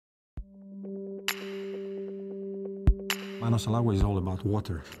Manos al Agua is all about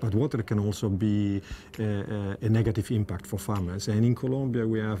water, but water can also be a negative impact for farmers. And in Colombia,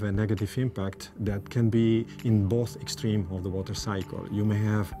 we have a negative impact that can be in both extremes of the water cycle. You may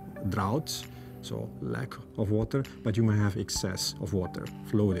have droughts, so lack of water, but you may have excess of water,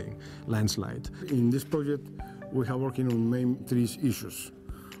 flooding, landslide. In this project, we have working on main three issues.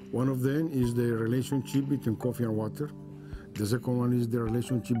 One of them is the relationship between coffee and water. The second one is the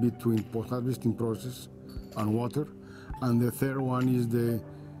relationship between post-harvesting process and water. And the third one is the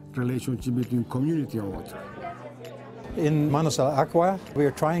relationship between community and water. In Manos al Agua, we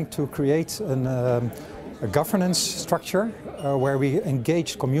are trying to create a governance structure where we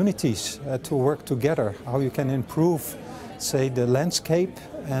engage communities to work together, how you can improve, say, the landscape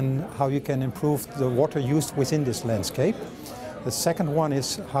and how you can improve the water used within this landscape. The second one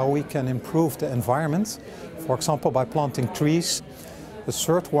is how we can improve the environment, for example, by planting trees. The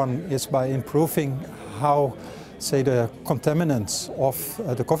third one is by improving how, say, the contaminants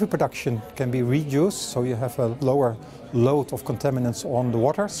of the coffee production can be reduced, so you have a lower load of contaminants on the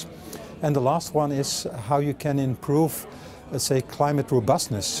waters. And the last one is how you can improve, say, climate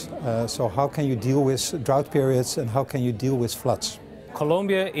robustness. So how can you deal with drought periods and how can you deal with floods?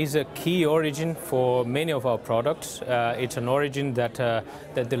 Colombia is a key origin for many of our products. It's an origin that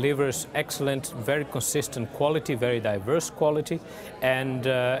delivers excellent, very consistent quality, very diverse quality,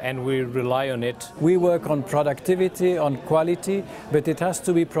 and we rely on it. We work on productivity, on quality, but it has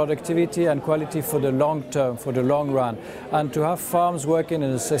to be productivity and quality for the long term, for the long run. And to have farms working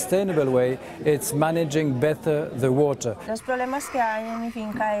in a sustainable way, it's managing better the water. Los problemas que hay en mi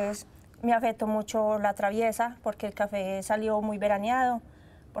finca me afectó mucho la traviesa porque el café salió muy veraneado,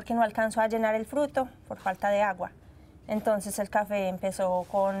 porque no alcanzó a llenar el fruto por falta de agua. Entonces el café empezó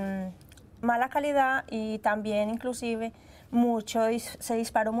con mala calidad y también inclusive se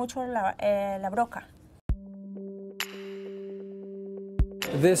disparó mucho la broca.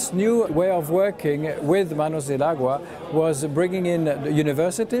 This new way of working with Manos al Agua was bringing in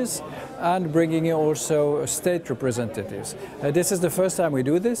universities and bringing in also state representatives. This is the first time we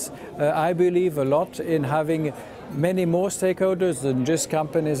do this. I believe a lot in having many more stakeholders than just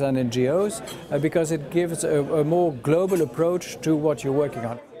companies and NGOs because it gives a more global approach to what you're working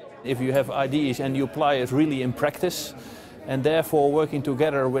on. If you have ideas and you apply it really in practice, and therefore working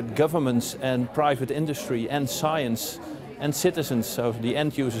together with governments and private industry and science and citizens, so the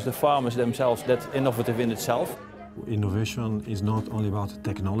end users, the farmers themselves, that's innovative in itself. Innovation is not only about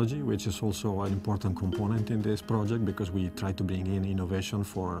technology, which is also an important component in this project because we try to bring in innovation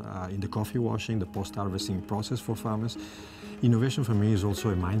for in the coffee washing, the post-harvesting process for farmers. Innovation for me is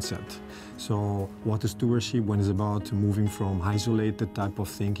also a mindset. So water stewardship, when it's about moving from isolated type of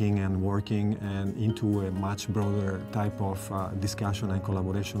thinking and working and into a much broader type of discussion and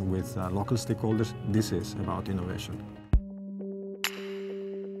collaboration with local stakeholders, this is about innovation.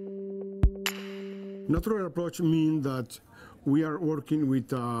 Natural approach means that we are working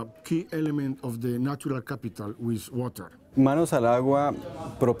with a key element of the natural capital, with water. Manos al Agua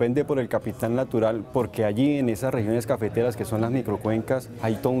propende por el capital natural porque allí en esas regiones cafeteras que son las microcuencas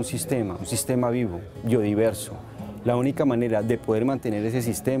hay todo un sistema vivo, biodiverso. La única manera de poder mantener ese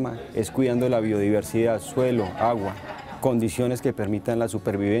sistema es cuidando la biodiversidad, suelo, agua, condiciones que permitan la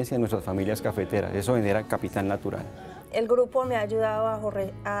supervivencia de nuestras familias cafeteras. Eso genera capital natural. El grupo me ha ayudado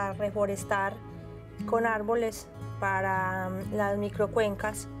a reforestar con árboles para las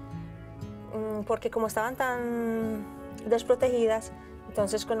microcuencas, porque como estaban tan desprotegidas,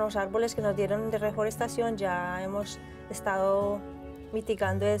 entonces con los árboles que nos dieron de reforestación ya hemos estado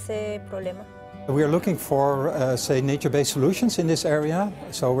mitigando ese problema. We are looking for, say, nature-based solutions in this area,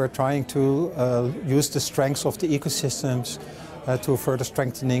 so we're trying to use the strengths of the ecosystems to further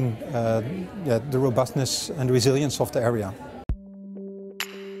strengthening the robustness and resilience of the area.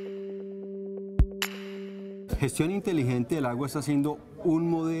 Gestión inteligente del agua está siendo un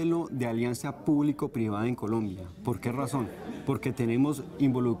modelo de alianza público-privada en Colombia. ¿Por qué razón? Porque tenemos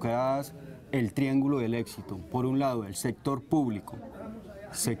involucradas el triángulo del éxito. Por un lado, el sector público,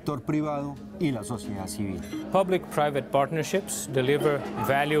 sector privado y la sociedad civil. Public-private partnerships deliver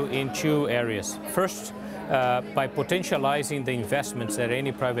value in two areas. First, by potentializing the investments that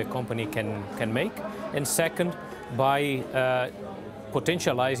any private company can make, and second, by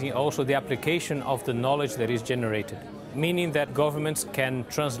potentializing also the application of the knowledge that is generated, meaning that governments can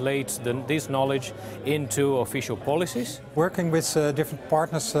translate this knowledge into official policies. Working with different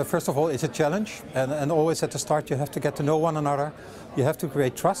partners, first of all, is a challenge, and always at the start you have to get to know one another. You have to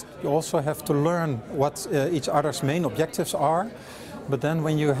create trust. You also have to learn what each other's main objectives are, but then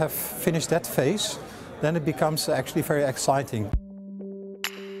when you have finished that phase, then it becomes actually very exciting.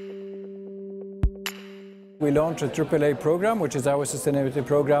 We launched a AAA program, which is our sustainability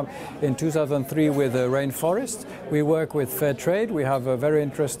program, in 2003 with the rainforest. We work with fair trade. We have a very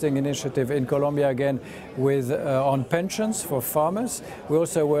interesting initiative in Colombia again with on pensions for farmers. We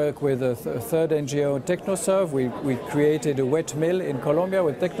also work with a third NGO, TecnoServe. We created a wet mill in Colombia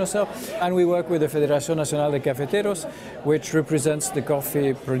with TecnoServe, and we work with the Federación Nacional de Cafeteros, which represents the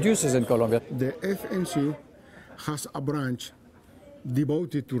coffee producers in Colombia. The FNC has a branch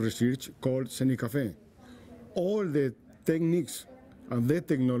devoted to research called Senicafe. All the techniques and the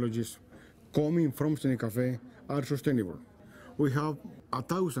technologies coming from Senicafe are sustainable. We have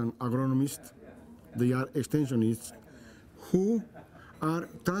 1,000 agronomists, they are extensionists, who are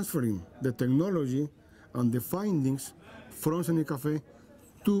transferring the technology and the findings from Senicafe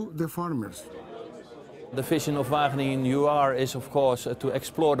to the farmers. The vision of Wageningen UR is, of course, to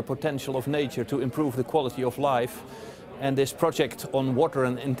explore the potential of nature to improve the quality of life. And this project on water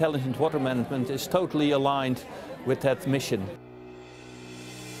and intelligent water management is totally aligned with that mission.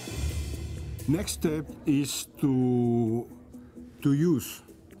 Next step is to use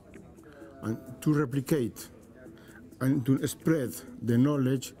and to replicate and to spread the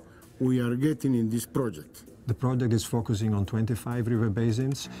knowledge we are getting in this project. The project is focusing on 25 river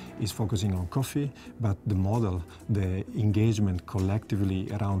basins, is focusing on coffee, but the model, the engagement collectively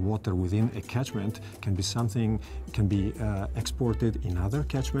around water within a catchment can be something, can be exported in other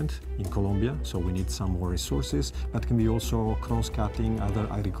catchment in Colombia, so we need some more resources, but can be also cross-cutting other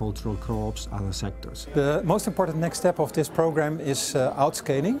agricultural crops, other sectors. The most important next step of this program is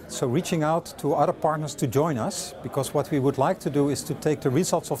outscaling, so reaching out to other partners to join us, because what we would like to do is to take the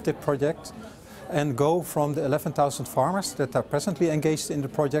results of this project and go from the 11,000 farmers that are presently engaged in the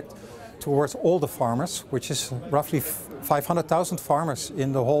project towards all the farmers, which is roughly 500,000 farmers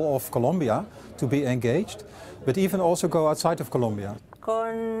in the whole of Colombia to be engaged, but even also go outside of Colombia.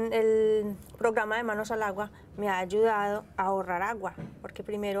 Con el programa de Manos al Agua me ha ayudado a ahorrar agua, porque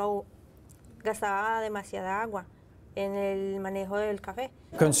primero gastaba demasiada agua en el manejo del café.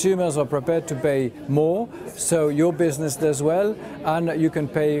 Consumers are prepared to pay more, so your business does well, and you can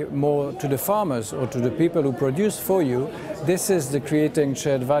pay more to the farmers or to the people who produce for you. This is the creating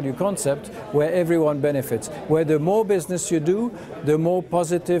shared value concept where everyone benefits, where the more business you do, the more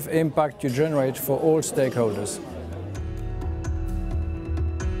positive impact you generate for all stakeholders.